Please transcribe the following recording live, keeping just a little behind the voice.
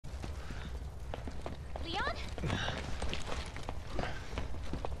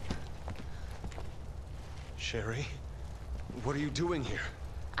Sherry, what are you doing here?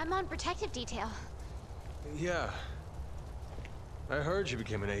 I'm on protective detail. Yeah. I heard you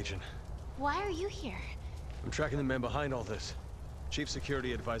became an agent. Why are you here? I'm tracking the man behind all this. Chief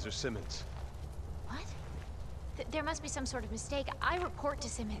Security Advisor Simmons. What? There must be some sort of mistake. I report to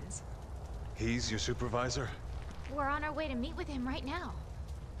Simmons. He's your supervisor? We're on our way to meet with him right now.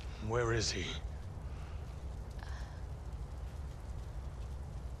 Where is he?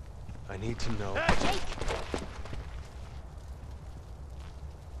 I need to know. Jake!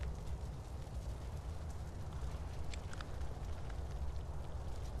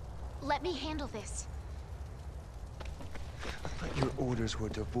 Let me handle this. I thought your orders were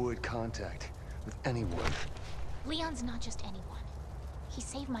to avoid contact with anyone. Leon's not just anyone. He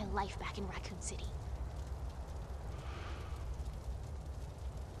saved my life back in Raccoon City.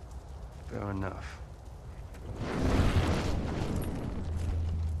 Fair enough.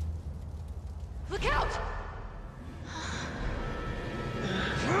 Look out!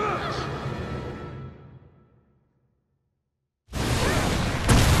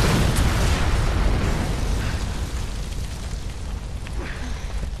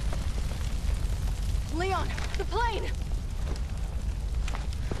 Leon, the plane!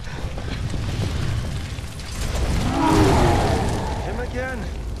 Him again?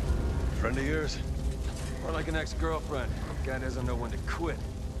 Friend of yours? Or like an ex-girlfriend? Guy doesn't know when to quit.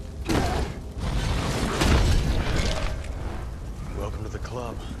 Welcome to the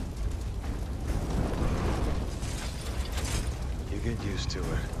club. You get used to it.